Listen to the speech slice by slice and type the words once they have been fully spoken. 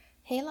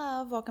Hey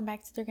love, welcome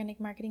back to the Organic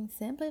Marketing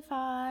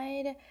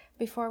Simplified.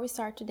 Before we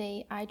start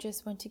today, I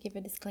just want to give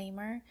a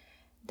disclaimer.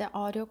 The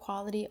audio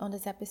quality on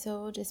this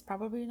episode is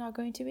probably not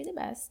going to be the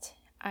best.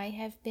 I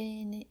have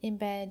been in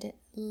bed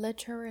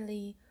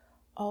literally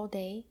all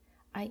day.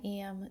 I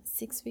am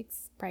 6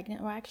 weeks pregnant,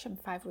 well actually I'm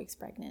 5 weeks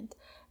pregnant,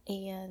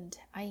 and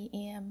I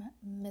am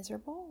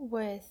miserable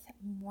with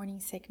morning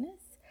sickness.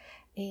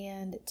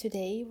 And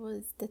today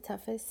was the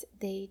toughest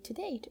day to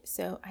date.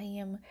 So I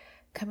am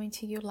coming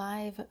to you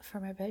live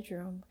from my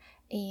bedroom,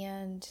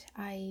 and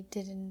I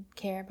didn't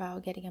care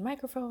about getting a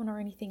microphone or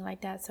anything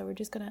like that. So we're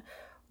just gonna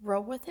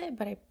roll with it.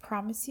 But I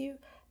promise you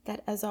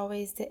that as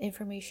always, the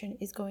information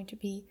is going to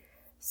be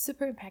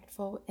super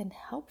impactful and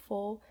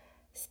helpful,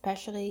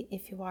 especially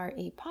if you are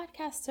a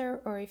podcaster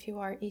or if you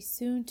are a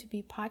soon to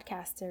be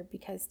podcaster,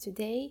 because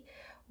today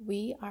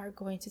we are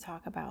going to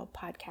talk about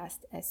podcast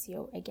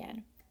SEO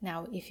again.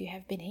 Now, if you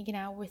have been hanging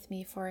out with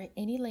me for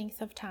any length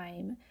of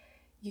time,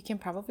 you can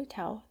probably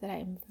tell that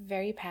I'm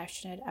very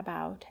passionate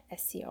about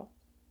SEO.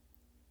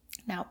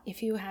 Now,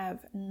 if you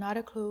have not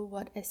a clue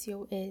what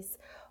SEO is,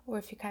 or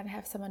if you kind of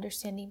have some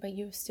understanding but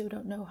you still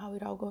don't know how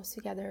it all goes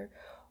together,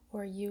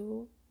 or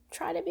you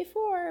tried it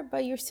before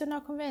but you're still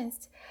not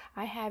convinced,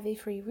 I have a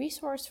free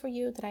resource for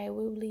you that I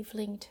will leave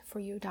linked for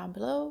you down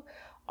below.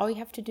 All you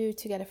have to do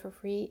to get it for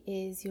free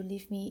is you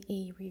leave me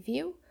a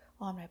review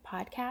on my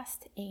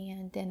podcast,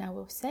 and then I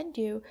will send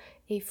you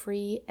a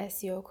free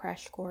SEO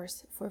crash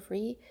course for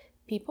free.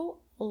 People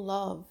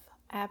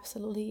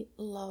absolutely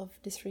love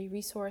this free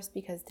resource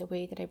because the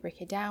way that I break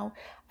it down,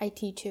 I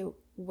teach you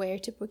where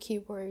to put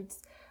keywords,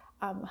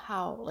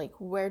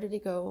 where do they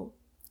go,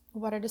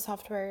 what are the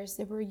softwares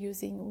that we're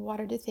using, what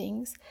are the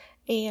things,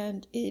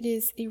 and it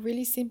is a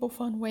really simple,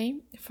 fun way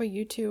for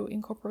you to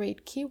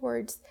incorporate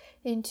keywords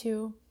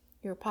into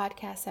your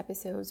podcast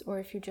episodes, or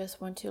if you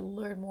just want to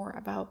learn more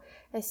about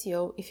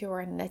SEO, if you are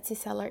an Etsy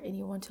seller and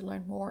you want to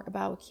learn more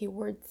about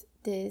keywords,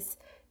 this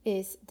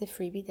is the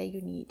freebie that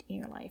you need in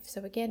your life.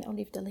 So again, I'll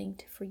leave the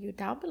link for you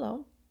down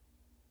below.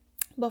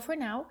 But for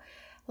now,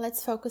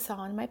 let's focus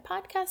on my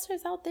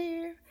podcasters out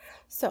there.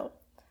 So,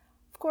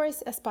 of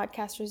course, as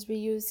podcasters, we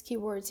use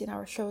keywords in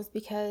our shows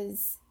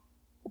because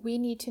we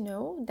need to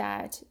know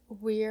that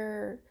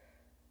we're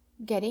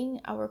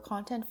getting our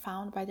content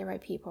found by the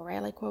right people,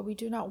 right? Like, what we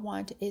do not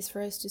want is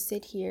for us to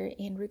sit here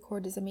and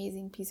record this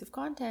amazing piece of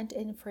content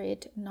and for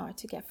it not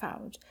to get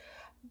found.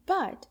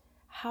 But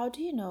how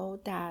do you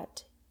know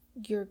that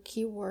your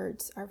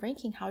keywords are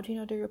ranking? How do you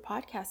know that your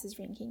podcast is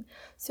ranking?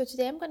 So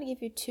today I'm going to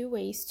give you two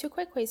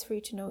quick ways for you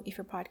to know if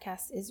your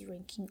podcast is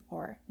ranking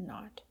or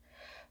not.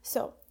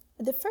 So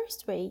the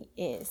first way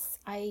is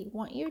I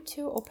want you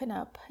to open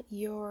up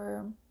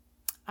your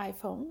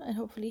iPhone, and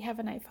hopefully you have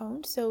an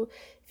iPhone. So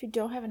if you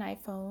don't have an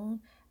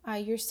iPhone,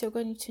 you're still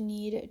going to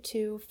need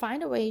to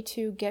find a way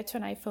to get to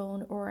an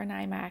iPhone or an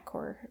iMac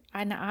or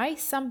an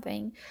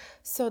something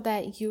so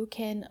that you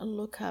can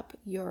look up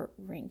your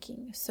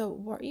ranking. So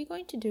what you're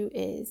going to do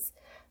is,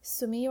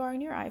 assuming you are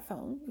on your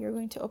iPhone, you're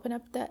going to open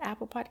up the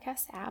Apple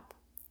Podcast app,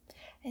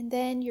 and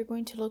then you're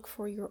going to look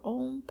for your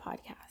own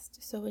podcast.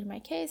 So in my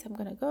case,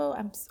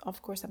 I'm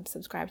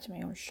subscribed to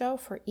my own show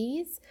for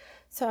ease.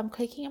 So I'm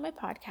clicking on my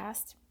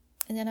podcast,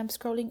 and then I'm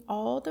scrolling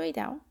all the way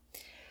down.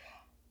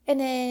 And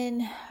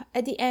then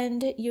at the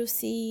end, you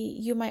see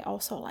you might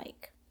also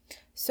like.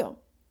 So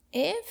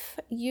if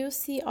you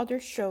see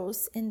other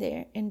shows in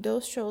there and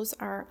those shows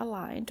are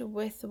aligned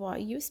with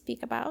what you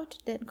speak about,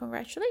 then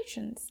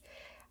congratulations.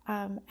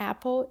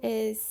 Apple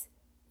is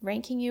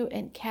ranking you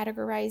and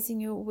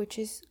categorizing you, which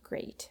is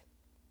great.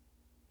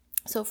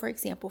 So for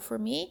example, for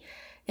me,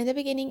 in the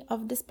beginning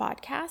of this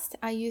podcast,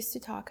 I used to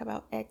talk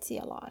about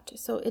Etsy a lot.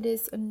 So it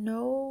is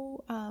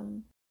no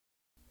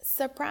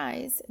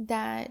surprise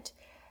that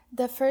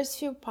the first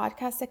few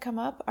podcasts that come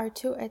up are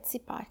two Etsy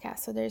podcasts.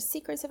 So there's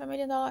Secrets of $1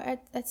 Million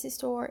Etsy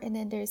Store, and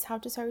then there's How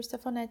to Sell Your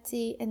Stuff on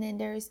Etsy, and then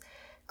there's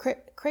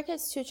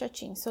Crickets to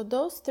Cha-Ching. So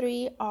those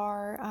three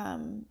are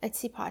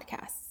Etsy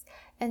podcasts.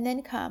 And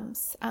then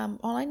comes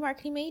Online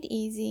Marketing Made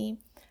Easy,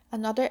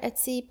 another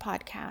Etsy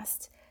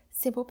podcast,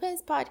 Simple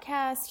Pins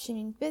Podcast,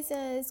 Streaming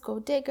Business, Go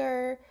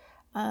Digger,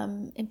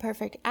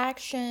 Imperfect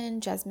Action,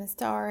 Jasmine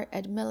Star,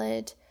 Ed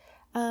Millet,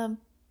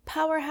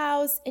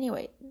 Powerhouse.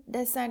 Anyway,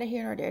 that's neither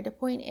here nor there. The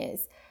point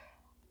is,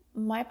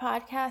 my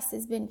podcast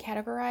has been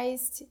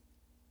categorized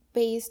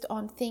based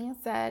on things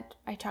that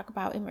I talk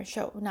about in my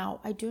show. Now,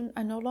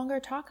 I no longer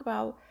talk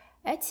about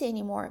Etsy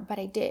anymore, but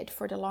I did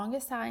for the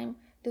longest time.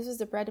 This was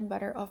the bread and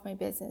butter of my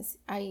business.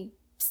 I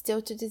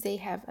still to this day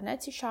have an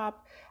Etsy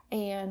shop,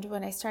 and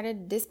when I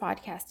started this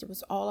podcast, it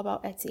was all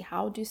about Etsy.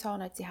 How do you sell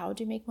on Etsy? How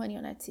do you make money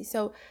on Etsy?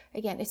 So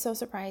again, it's so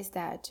surprised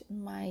that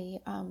my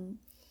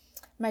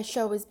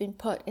show has been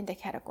put in the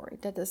category.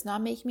 That does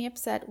not make me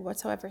upset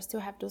whatsoever. I still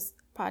have those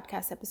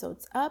podcast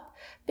episodes up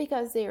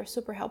because they are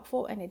super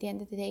helpful, and at the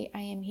end of the day,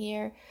 I am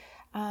here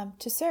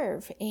to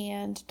serve,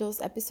 and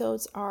those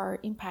episodes are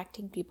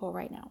impacting people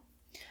right now.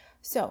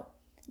 So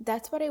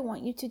That's what I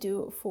want you to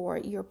do for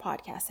your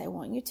podcast. I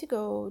want you to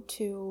go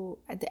to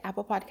the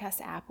Apple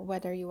Podcast app,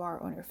 whether you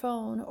are on your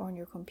phone or on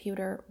your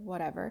computer,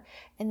 whatever,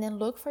 and then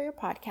look for your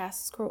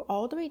podcast, scroll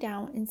all the way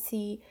down and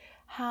see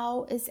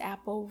how is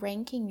Apple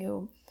ranking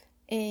you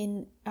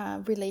in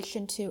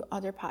relation to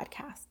other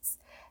podcasts.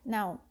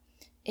 Now,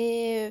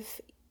 if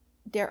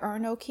there are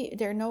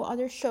no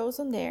other shows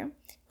on there,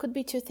 could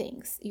be two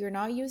things: you're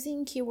not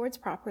using keywords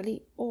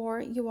properly,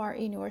 or you are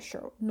a newer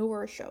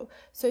show.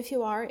 So if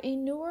you are a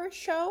newer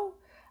show,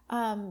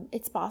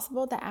 it's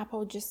possible that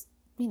Apple just,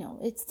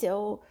 it's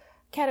still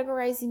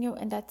categorizing you,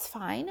 and that's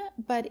fine.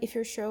 But if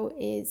your show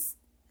is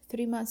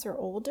 3 months or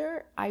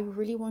older, I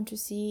really want to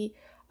see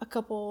a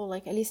couple,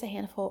 like at least a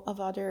handful of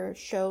other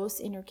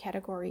shows in your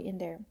category in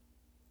there.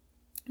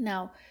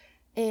 Now,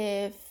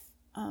 if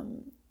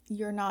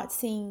you're not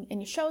seeing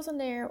any shows on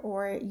there,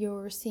 or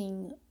you're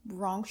seeing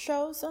wrong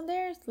shows on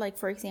there, like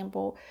for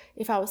example,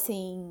 if I was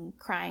seeing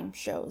crime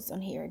shows on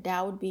here,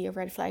 that would be a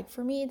red flag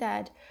for me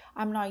that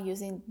I'm not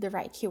using the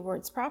right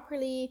keywords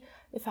properly.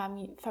 If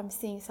I'm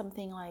seeing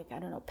something like, I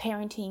don't know,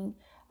 parenting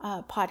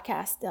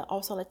podcast, that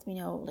also lets me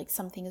know like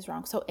something is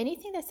wrong. So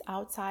anything that's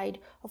outside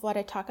of what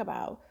I talk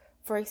about,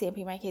 for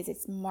example, in my case,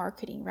 it's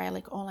marketing, right?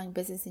 Like online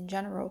business in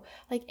general.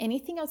 Like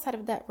anything outside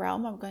of that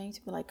realm, I'm going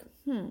to be like,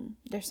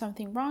 there's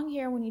something wrong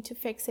here. We need to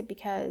fix it,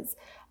 because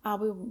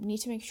we need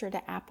to make sure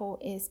that Apple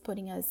is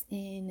putting us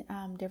in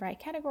the right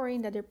category,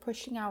 and that they're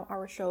pushing out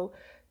our show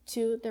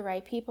to the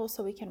right people,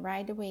 so we can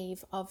ride the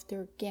wave of the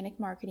organic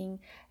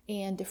marketing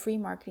and the free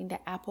marketing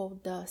that Apple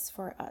does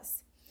for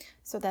us.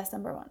 So that's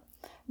number one.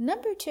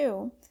 Number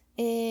two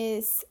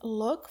is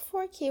look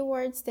for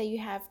keywords that you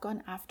have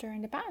gone after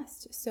in the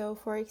past. So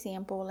for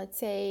example, let's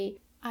say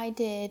I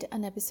did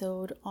an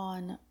episode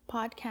on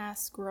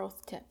podcast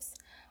growth tips.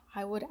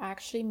 I would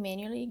actually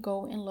manually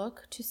go and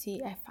look to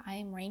see if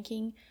I'm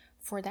ranking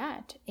for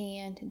that.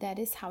 And that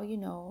is how you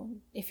know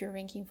if you're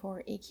ranking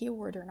for a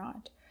keyword or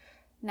not.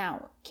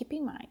 Now, keep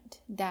in mind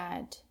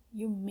that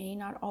you may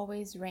not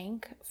always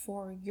rank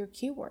for your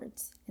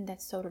keywords, and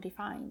that's totally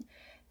fine.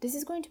 This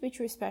is going to be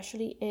true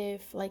especially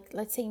if, like,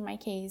 let's say in my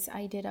case,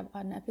 I did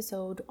an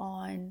episode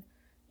on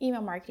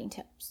email marketing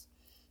tips.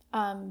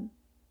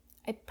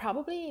 I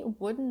probably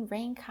wouldn't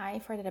rank high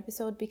for that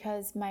episode,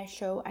 because my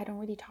show, I don't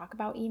really talk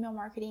about email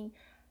marketing.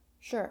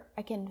 Sure,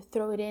 I can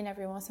throw it in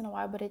every once in a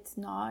while, but it's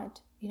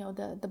not,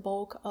 the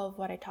bulk of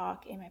what I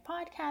talk in my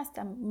podcast.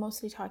 I'm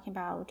mostly talking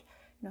about,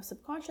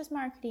 subconscious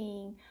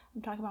marketing.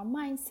 I'm talking about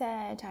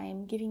mindset.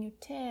 I'm giving you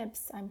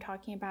tips. I'm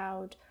talking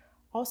about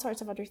all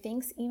sorts of other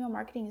things. Email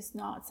marketing is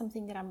not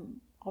something that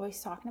I'm always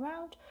talking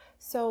about.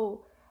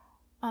 So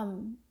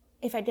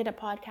if I did a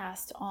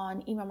podcast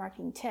on email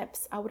marketing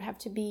tips,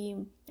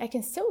 I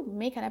can still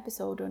make an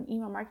episode on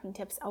email marketing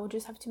tips. I would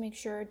just have to make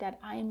sure that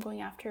I am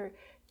going after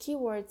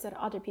keywords that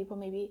other people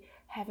maybe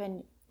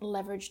haven't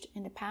leveraged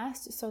in the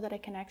past, so that I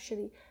can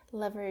actually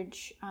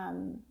leverage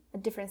a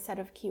different set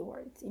of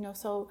keywords.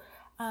 So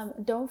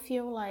don't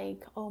feel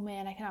like, oh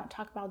man, I cannot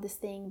talk about this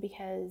thing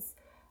because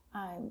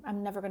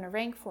I'm never going to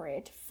rank for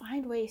it.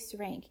 Find ways to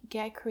rank.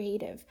 Get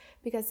creative,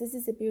 because this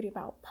is the beauty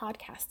about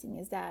podcasting,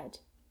 is that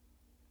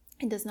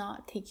it does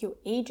not take you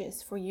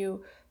ages for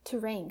you to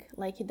rank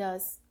like it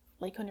does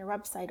like on your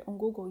website on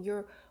Google.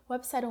 Your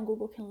website on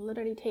Google can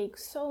literally take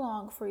so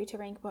long for you to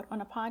rank, but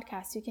on a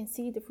podcast, you can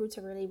see the fruits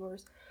of your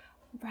labors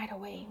right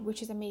away,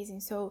 which is amazing.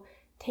 So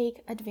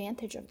take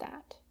advantage of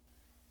that.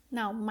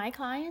 Now, my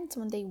clients,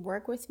 when they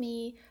work with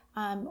me,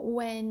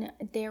 when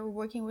they're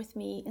working with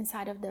me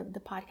inside of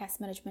the podcast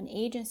management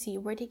agency,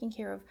 we're taking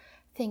care of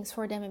things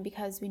for them. And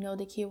because we know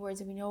the keywords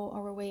and we know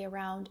our way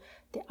around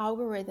the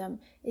algorithm,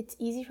 it's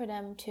easy for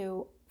them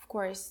to, of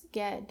course,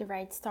 get the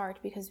right start,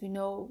 because we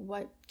know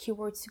what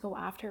keywords to go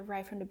after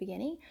right from the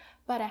beginning.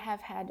 But I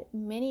have had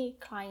many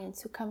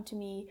clients who come to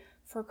me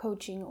for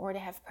coaching, or they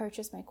have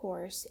purchased my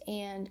course,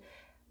 and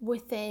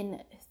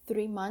within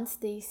 3 months,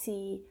 they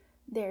see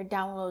their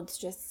downloads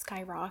just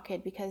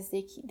skyrocket, because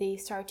they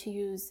start to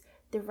use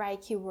the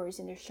right keywords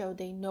in their show.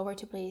 They know where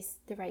to place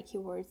the right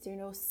keywords. There are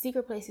no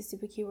secret places to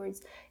put keywords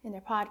in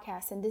their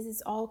podcast. And this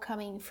is all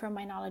coming from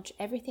my knowledge.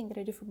 Everything that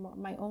I do for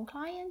my own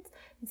clients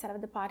inside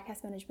of the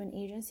podcast management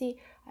agency,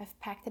 I've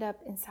packed it up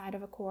inside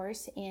of a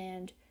course,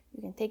 and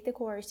you can take the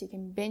course, you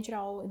can binge it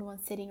all in one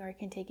sitting, or you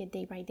can take it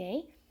day by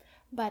day.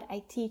 But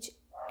I teach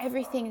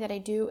everything that I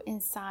do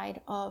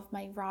inside of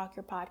my Rock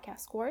Your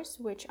Podcast course,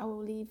 which I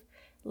will leave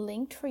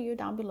linked for you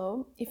down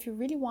below. If you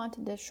really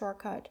want the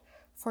shortcut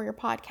for your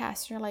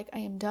podcast, you're like,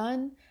 I'm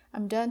done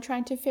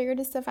trying to figure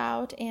this stuff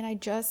out, and I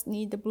just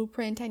need the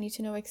blueprint. I need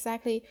to know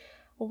exactly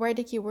where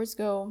the keywords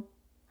go,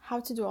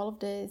 how to do all of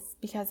this,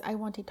 because I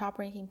want a top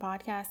ranking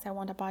podcast. I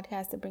want a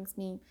podcast that brings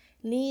me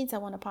leads. I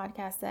want a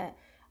podcast that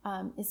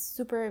is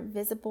super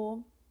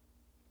visible,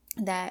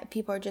 that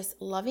people are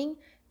just loving.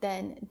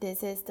 Then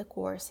this is the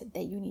course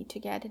that you need to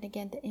get. And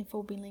again, the info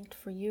will be linked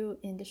for you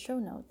in the show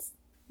notes.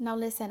 Now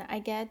listen, I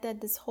get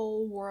that this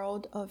whole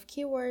world of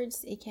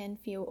keywords, it can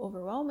feel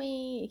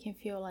overwhelming. It can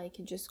feel like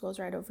it just goes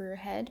right over your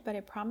head. But I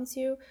promise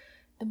you,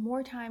 the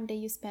more time that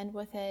you spend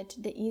with it,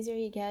 the easier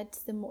it gets,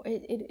 the more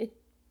it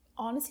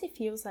honestly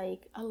feels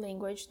like a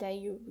language that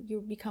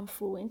you become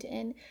fluent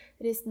in.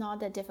 It is not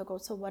that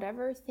difficult. So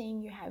whatever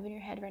thing you have in your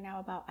head right now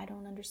about, I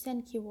don't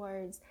understand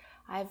keywords,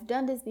 I've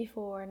done this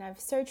before and I've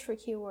searched for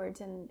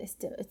keywords and it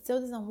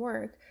still doesn't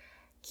work.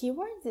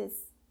 Keywords is,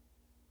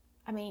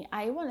 I mean,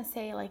 I want to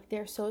say like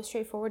they're so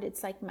straightforward.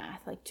 It's like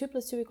math, like 2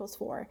 + 2 =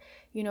 4,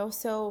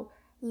 so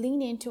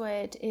lean into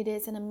it. It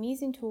is an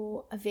amazing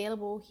tool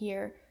available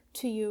here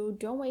to you.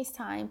 Don't waste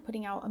time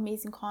putting out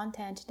amazing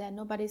content that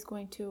nobody's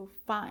going to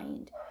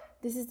find.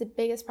 This is the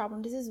biggest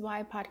problem. This is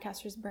why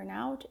podcasters burn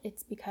out.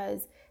 It's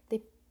because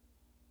they,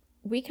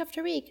 week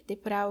after week, they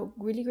put out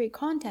really great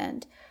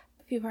content,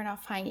 but people are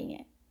not finding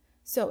it.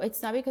 So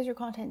it's not because your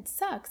content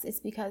sucks.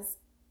 It's because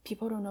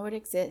people don't know it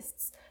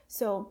exists.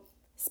 So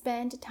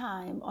spend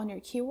time on your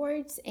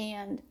keywords,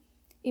 and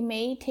it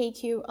may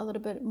take you a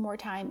little bit more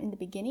time in the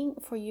beginning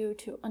for you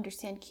to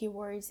understand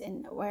keywords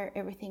and where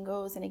everything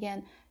goes. And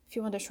again, if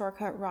you want the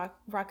shortcut,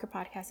 Rocker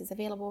Podcast is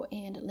available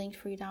and linked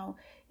for you down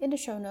in the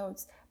show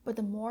notes. But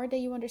the more that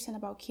you understand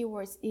about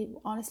keywords, it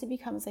honestly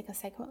becomes like a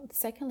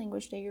second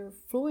language that you're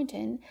fluent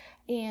in,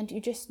 and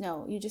you just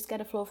get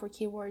a flow for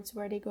keywords,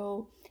 where they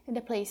go in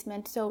the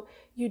placement. So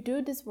you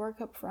do this work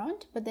up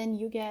front, but then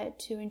you get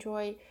to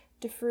enjoy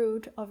the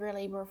fruit of your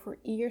labor for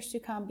years to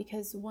come,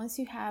 because once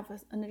you have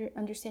an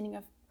understanding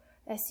of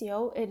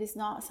SEO, it is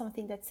not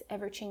something that's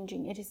ever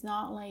changing. It is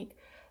not like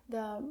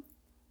the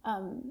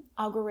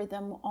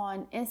algorithm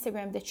on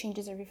Instagram that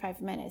changes every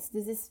 5 minutes.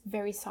 This is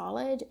very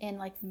solid and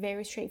like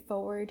very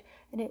straightforward,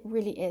 and it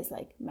really is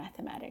like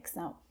mathematics.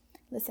 Now,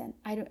 listen,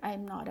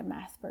 I'm not a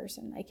math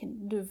person. I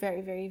can do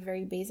very, very,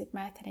 very basic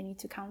math that I need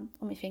to count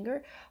on my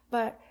finger,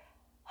 but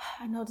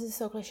I know this is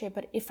so cliche,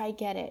 but if I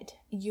get it,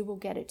 you will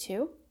get it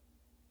too.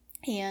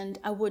 And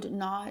I would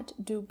not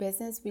do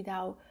business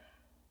without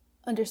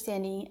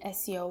understanding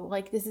SEO.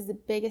 Like, this is the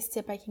biggest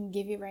tip I can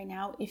give you right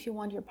now. If you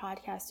want your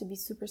podcast to be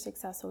super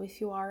successful,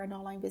 if you are an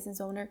online business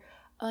owner,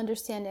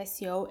 understand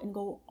SEO and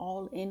go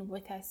all in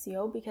with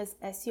SEO, because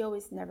SEO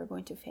is never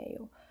going to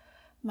fail.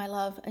 My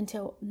love,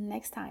 until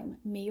next time,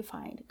 may you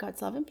find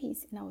God's love and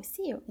peace, and I will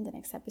see you in the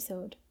next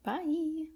episode. Bye.